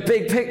 Let's go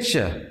big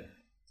picture.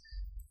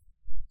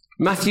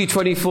 Matthew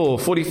 24,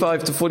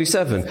 45 to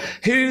 47.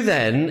 Who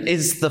then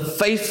is the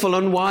faithful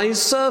and wise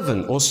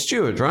servant or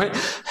steward, right?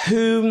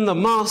 Whom the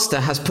master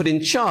has put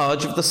in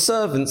charge of the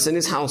servants in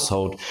his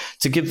household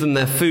to give them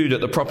their food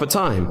at the proper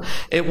time.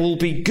 It will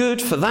be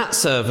good for that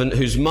servant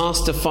whose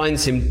master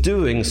finds him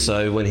doing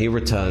so when he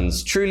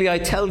returns. Truly, I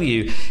tell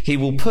you, he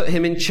will put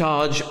him in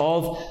charge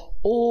of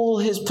all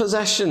his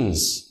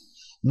possessions.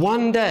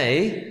 One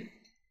day,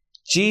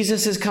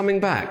 Jesus is coming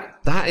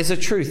back. That is a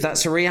truth.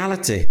 That's a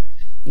reality.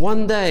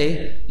 One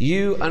day,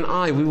 you and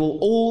I, we will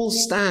all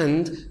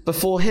stand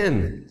before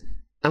him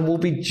and will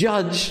be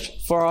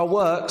judged for our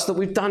works that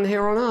we've done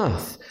here on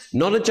earth.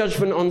 Not a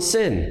judgment on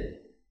sin,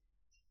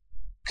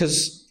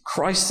 because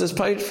Christ has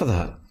paid for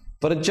that,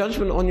 but a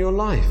judgment on your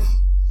life.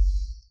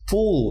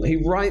 Paul, he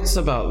writes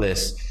about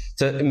this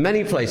in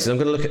many places. I'm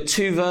going to look at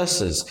 2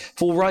 verses.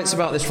 Paul writes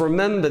about this.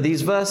 Remember,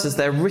 these verses,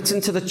 they're written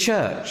to the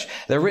church.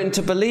 They're written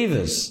to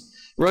believers.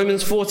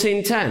 Romans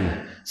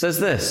 14:10 says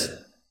this: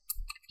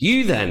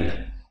 You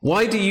then,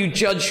 why do you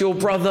judge your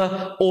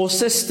brother or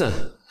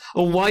sister?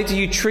 Or why do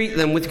you treat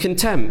them with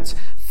contempt?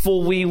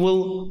 For we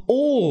will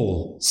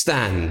all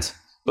stand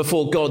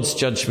before God's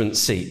judgment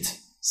seat.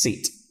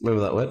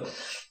 Remember that word?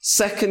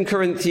 2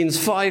 Corinthians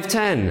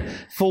 5:10.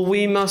 For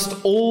we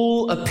must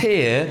all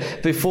appear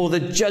before the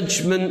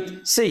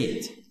judgment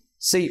seat.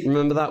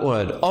 Remember that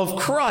word? Of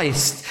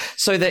Christ,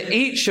 so that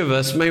each of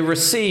us may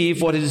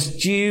receive what is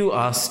due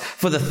us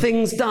for the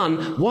things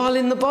done while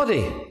in the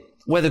body,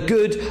 whether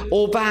good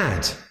or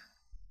bad.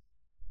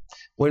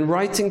 When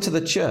writing to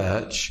the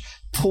church,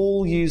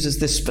 Paul uses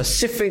this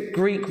specific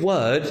Greek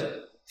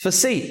word for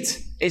seat.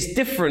 It's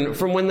different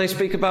from when they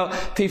speak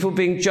about people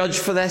being judged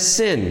for their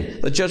sin,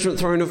 the judgment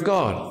throne of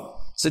God.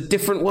 It's a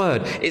different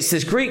word. It's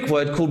this Greek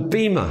word called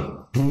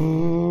bema.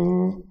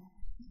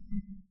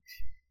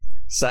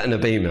 Sat in a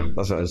beamer.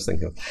 That's what I was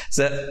thinking of.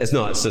 So it's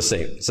not, it's a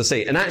seat. It's a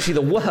seat. And actually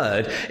the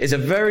word is a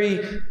very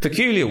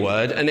peculiar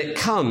word, and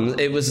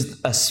it was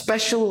a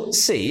special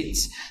seat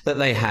that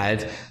they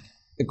had,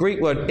 a Greek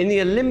word, in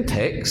the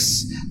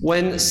Olympics,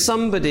 when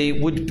somebody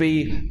would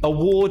be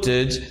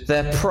awarded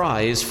their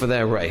prize for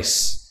their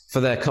race, for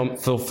their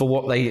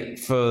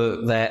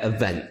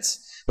event.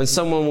 When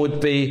someone would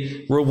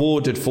be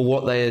rewarded for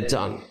what they had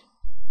done.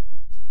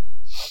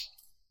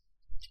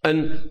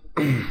 And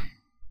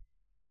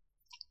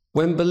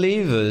when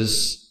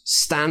believers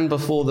stand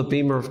before the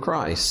bema of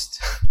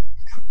Christ,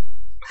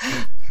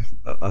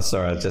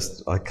 sorry,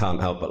 I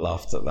can't help but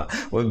laugh at that.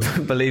 When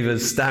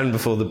believers stand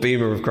before the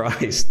bema of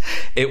Christ,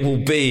 it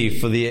will be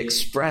for the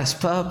express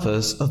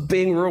purpose of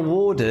being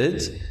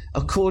rewarded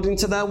according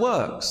to their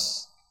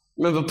works.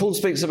 Remember, Paul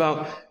speaks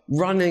about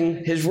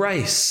running his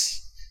race.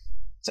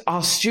 So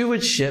our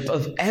stewardship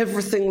of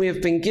everything we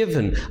have been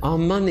given, our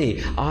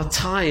money, our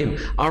time,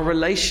 our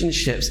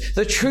relationships,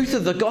 the truth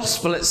of the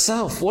gospel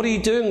itself. What are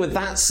you doing with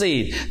that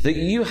seed that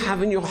you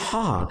have in your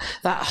heart?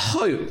 That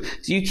hope.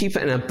 Do you keep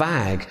it in a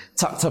bag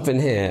tucked up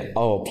in here?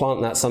 Oh,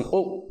 plant that some.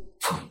 Oh,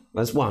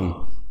 there's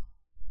one.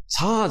 It's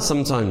hard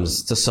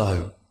sometimes to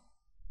sow.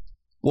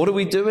 What are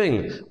we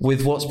doing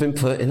with what's been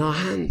put in our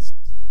hands?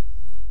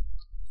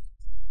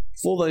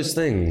 For those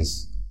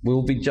things, we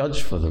will be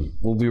judged for them.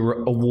 We'll be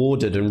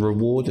awarded and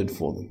rewarded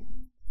for them.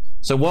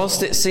 So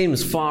whilst it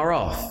seems far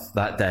off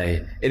that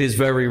day, it is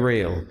very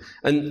real.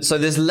 And so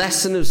this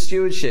lesson of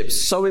stewardship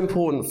is so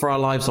important for our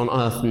lives on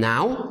earth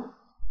now,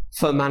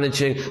 for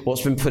managing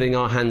what's been put in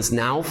our hands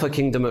now for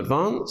kingdom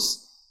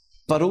advance,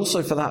 but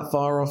also for that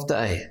far off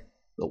day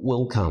that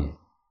will come.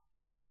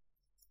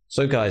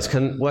 So guys,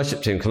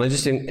 worship team, can I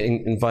just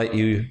invite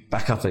you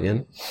back up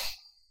again?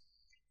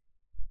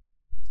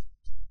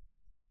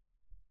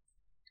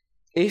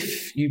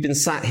 If you've been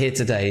sat here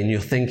today and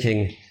you're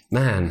thinking,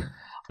 man,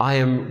 I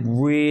am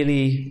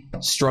really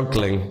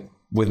struggling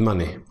with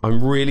money.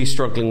 I'm really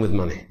struggling with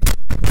money.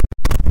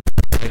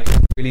 I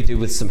could really do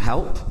with some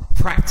help,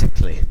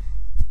 practically.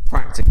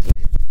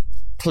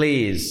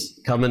 please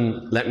come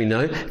and let me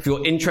know. If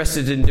you're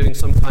interested in doing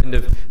some kind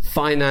of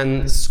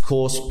finance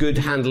course, good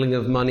handling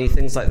of money,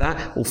 things like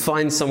that, we'll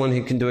find someone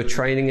who can do a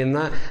training in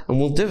that, and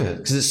we'll do it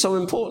because it's so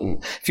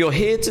important. If you're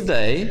here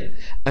today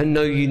and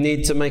know you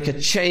need to make a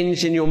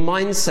change in your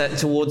mindset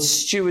towards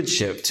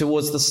stewardship,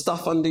 towards the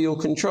stuff under your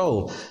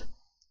control,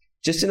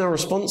 just in our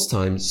response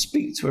time,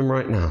 speak to him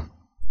right now.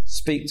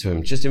 Speak to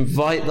him. Just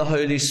invite the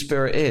Holy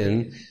Spirit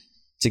in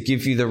to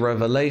give you the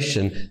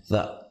revelation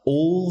that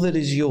all that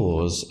is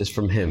yours is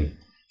from him,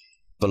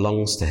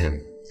 belongs to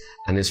him,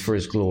 and is for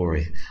his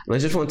glory. And I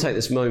just want to take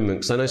this moment,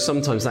 because I know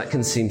sometimes that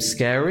can seem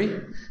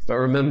scary, but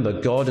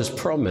remember, God has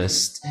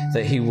promised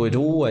that he would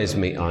always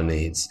meet our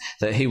needs,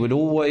 that he would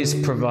always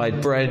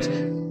provide bread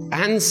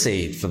and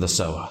seed for the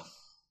sower.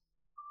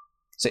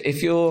 So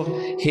if you're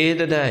here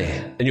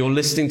today and you're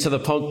listening to the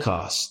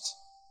podcast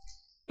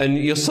and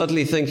you're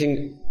suddenly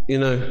thinking,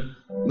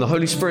 the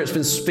Holy Spirit's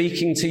been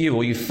speaking to you,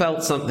 or you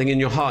felt something in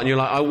your heart and you're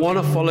like, I want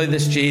to follow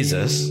this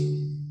Jesus.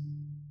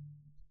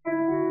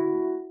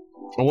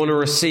 I want to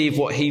receive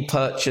what he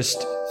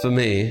purchased for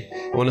me.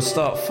 I want to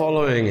start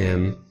following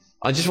him.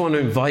 I just want to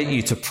invite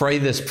you to pray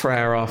this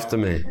prayer after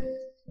me.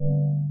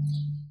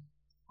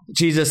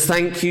 Jesus,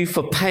 thank you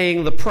for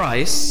paying the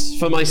price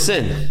for my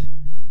sin.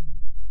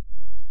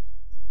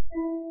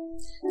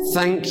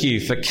 Thank you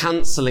for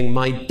cancelling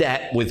my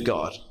debt with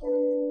God.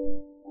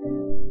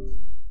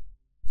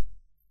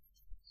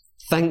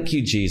 Thank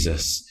you,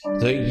 Jesus,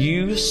 that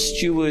you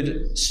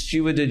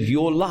stewarded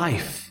your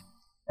life,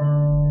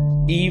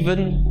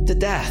 even to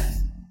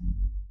death,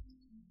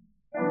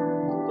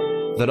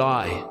 that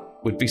I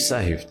would be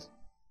saved.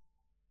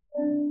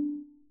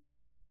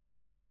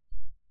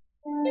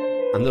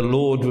 And the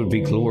Lord would be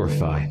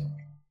glorified.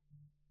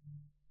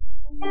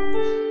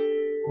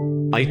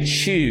 I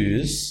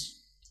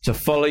choose to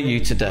follow you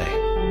today.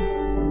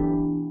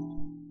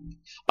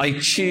 I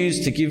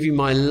choose to give you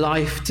my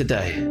life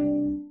today.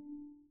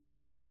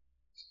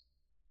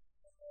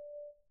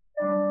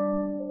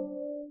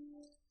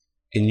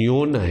 In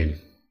your name,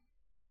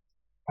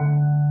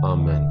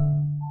 amen.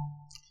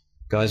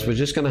 Guys, we're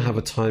just going to have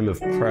a time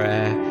of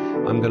prayer.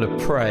 I'm going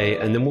to pray,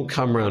 and then we'll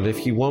come around.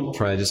 If you want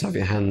prayer, just have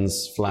your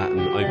hands flat and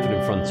open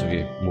in front of you,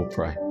 and we'll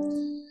pray.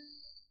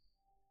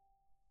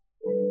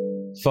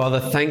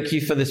 Father, thank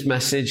you for this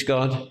message,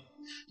 God.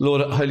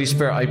 Lord, Holy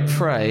Spirit, I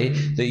pray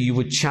that you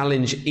would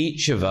challenge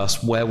each of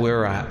us where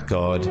we're at,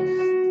 God,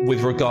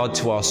 with regard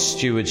to our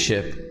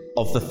stewardship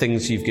of the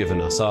things you've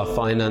given us, our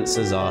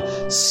finances,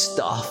 our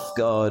stuff,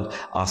 God,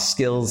 our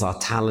skills, our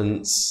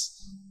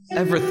talents,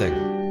 everything.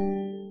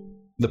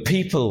 The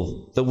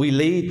people that we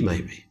lead,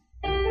 maybe.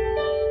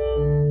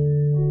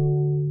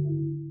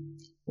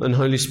 And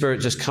Holy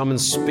Spirit, just come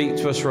and speak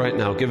to us right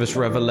now. Give us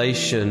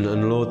revelation,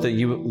 and Lord, that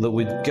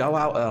we'd go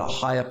out at a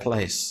higher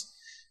place,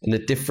 in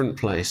a different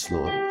place,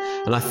 Lord.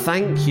 And I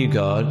thank you,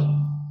 God,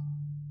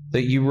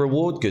 that you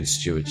reward good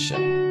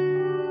stewardship.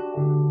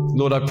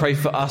 Lord, I pray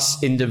for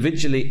us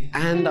individually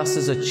and us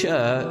as a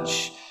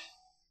church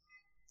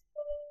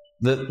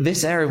that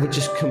this area would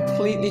just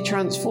completely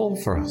transform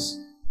for us.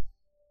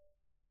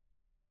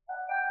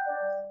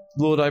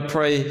 Lord, I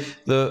pray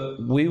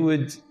that we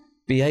would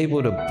be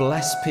able to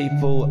bless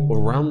people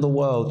around the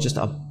world just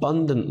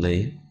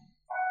abundantly.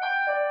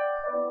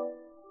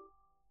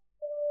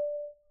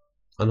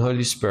 And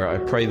Holy Spirit,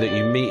 I pray that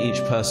you meet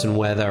each person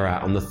where they're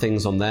at, on the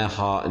things on their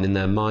heart and in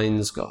their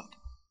minds, God.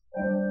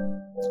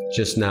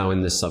 Just now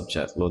in this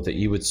subject, Lord, that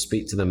you would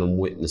speak to them and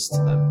witness to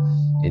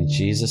them. In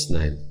Jesus'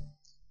 name,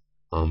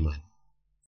 amen.